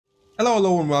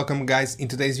Hello and welcome guys. In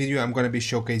today's video I'm going to be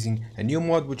showcasing a new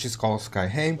mod which is called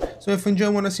Skyheim. So if you enjoy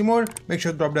and want to see more, make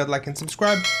sure to drop that like and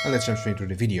subscribe, and let's jump straight into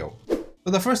the video. So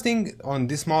the first thing on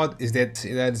this mod is that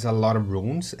it adds a lot of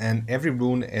runes, and every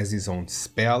rune has its own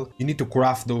spell. You need to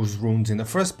craft those runes in the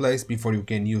first place before you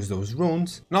can use those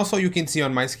runes. And also you can see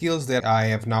on my skills that I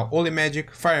have now Holy Magic,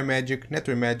 Fire Magic,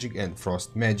 Nether Magic and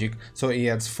Frost Magic. So it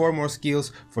adds 4 more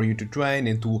skills for you to train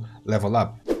and to level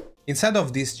up. Inside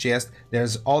of this chest,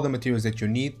 there's all the materials that you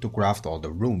need to craft all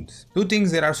the runes. 2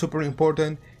 things that are super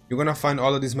important. You're gonna find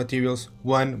all of these materials,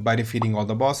 1 by defeating all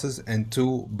the bosses, and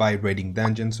 2 by raiding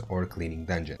dungeons or cleaning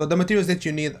dungeons. So the materials that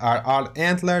you need are All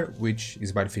Antler, which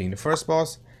is by defeating the first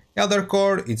boss. Elder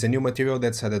Core, it's a new material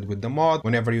that's added with the mod.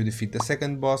 Whenever you defeat the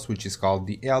second boss, which is called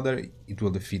the Elder, it will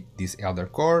defeat this Elder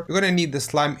Core. You're gonna need the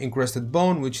Slime Encrusted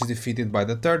Bone, which is defeated by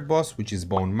the third boss, which is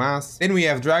Bone Mass. Then we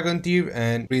have Dragon Tear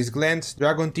and Freeze Glands.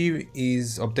 Dragon Tear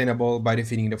is obtainable by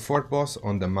defeating the fourth boss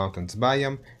on the mountains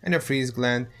biome, and the Freeze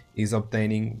Gland is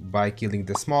obtaining by killing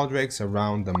the small drakes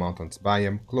around the mountains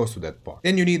biome close to that boss.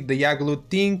 Then you need the Yaglut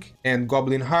Think and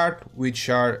Goblin Heart, which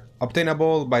are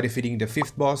obtainable by defeating the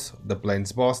 5th boss, the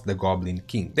Plains boss, the Goblin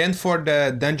King. Then for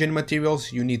the dungeon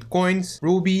materials, you need coins,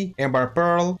 ruby, ember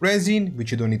pearl, resin,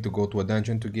 which you don't need to go to a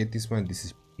dungeon to get this one. This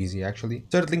is easy actually.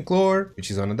 Turtling Claw,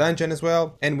 which is on a dungeon as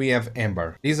well, and we have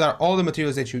ember. These are all the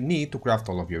materials that you need to craft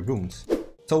all of your runes.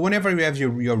 So whenever you have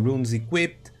your runes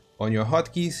equipped, on your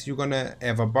hotkeys, you're gonna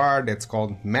have a bar that's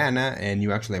called mana, and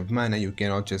you actually have mana. You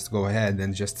cannot just go ahead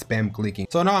and just spam clicking.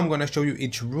 So now I'm gonna show you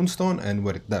each runestone and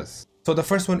what it does. So the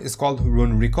first one is called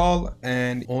Rune Recall,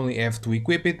 and you only have to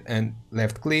equip it and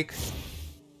left click,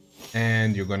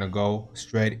 and you're gonna go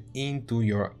straight into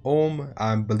your home.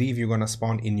 I believe you're gonna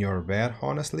spawn in your bed,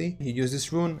 honestly. You use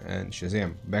this rune and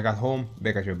shazam, back at home,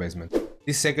 back at your basement.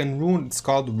 This second rune, it's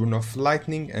called Rune of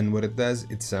Lightning, and what it does,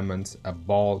 it summons a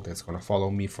ball that's gonna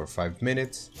follow me for 5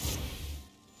 minutes.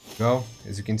 Go,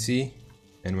 as you can see,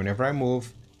 and whenever I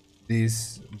move,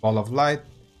 this ball of light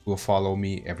will follow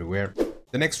me everywhere.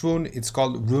 The next rune, it's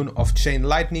called Rune of Chain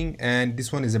Lightning, and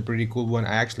this one is a pretty cool one.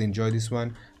 I actually enjoy this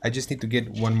one. I just need to get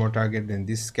one more target than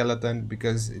this skeleton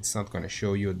because it's not gonna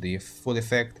show you the full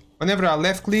effect. Whenever I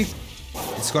left click,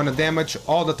 it's gonna damage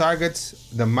all the targets.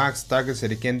 The max targets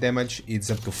that it can damage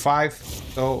is up to 5.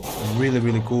 So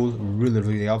really cool,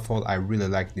 really helpful. I really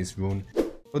like this rune.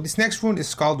 So this next rune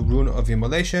is called Rune of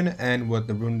Immolation, and what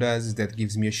the rune does is that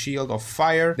gives me a shield of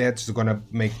fire that's gonna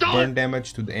make burn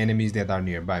damage to the enemies that are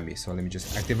nearby me. So let me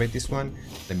just activate this one.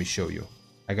 Let me show you.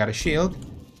 I got a shield.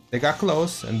 They got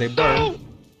close and they burn,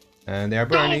 and they are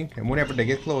burning, and whenever they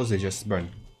get close they just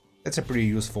burn. That's a pretty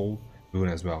useful rune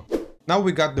as well. Now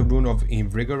we got the Rune of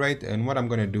Invigorate, and what I'm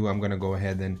gonna do, I'm gonna go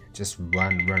ahead and just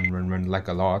run like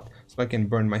a lot so I can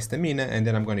burn my stamina, and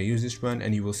then I'm gonna use this run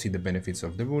and you will see the benefits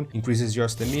of the rune. Increases your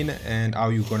stamina, and how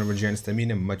you're gonna regen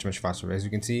stamina much faster. As you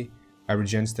can see, I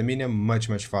regen stamina much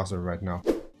faster right now.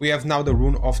 We have now the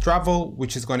Rune of Travel,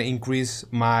 which is gonna increase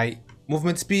my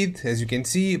movement speed, as you can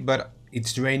see, but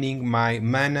it's draining my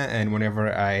mana, and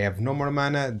whenever I have no more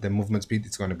mana, the movement speed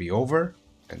is gonna be over.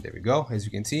 And there we go, as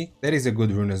you can see. That is a good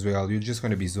rune as well. You're just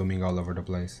going to be zooming all over the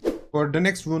place. For the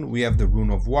next rune, we have the Rune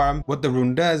of Warm. What the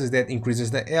rune does is that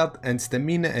increases the health and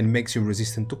stamina and makes you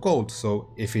resistant to cold. So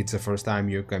if it's the first time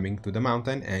you're coming to the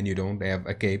mountain and you don't have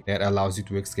a cape that allows you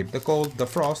to escape the cold, the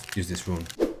frost, use this rune.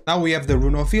 Now we have the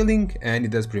Rune of Healing, and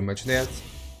it does pretty much that.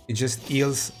 It just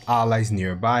heals allies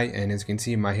nearby, and as you can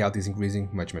see, my health is increasing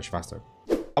much faster.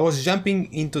 I was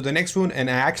jumping into the next rune and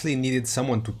I actually needed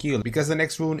someone to kill because the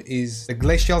next rune is the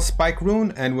Glacial Spike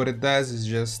rune, and what it does is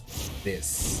just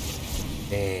this.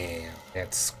 Damn,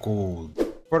 that's cool.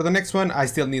 For the next one, I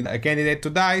still need a candidate to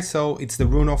die, so it's the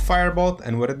Rune of Firebolt,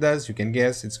 and what it does, you can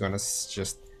guess, it's gonna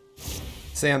just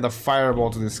send a fireball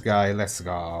to this guy. Let's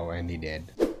go, and he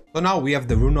did. So now we have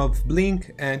the Rune of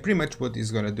Blink, and pretty much what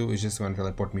it's gonna do is just gonna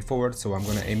teleport me forward. So I'm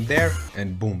gonna aim there,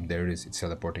 and boom, there it is, it's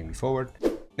teleporting me forward.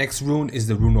 Next rune is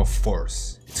the Rune of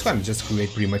Force. It's gonna just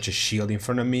create pretty much a shield in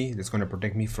front of me that's gonna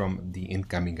protect me from the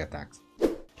incoming attacks.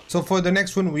 So for the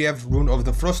next one, we have Rune of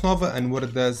the Frost Nova, and what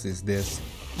it does is this.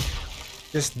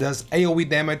 Just does AoE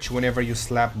damage whenever you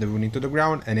slap the rune into the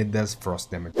ground, and it does frost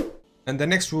damage. And the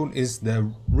next rune is the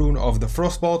Rune of the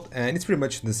Frostbolt, and it's pretty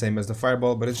much the same as the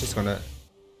Fireball, but it's just gonna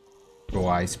throw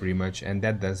ice pretty much, and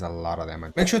that does a lot of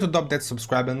damage. Make sure to drop that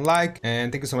subscribe and like,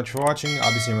 and thank you so much for watching.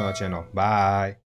 I'll be seeing you on my channel. Bye!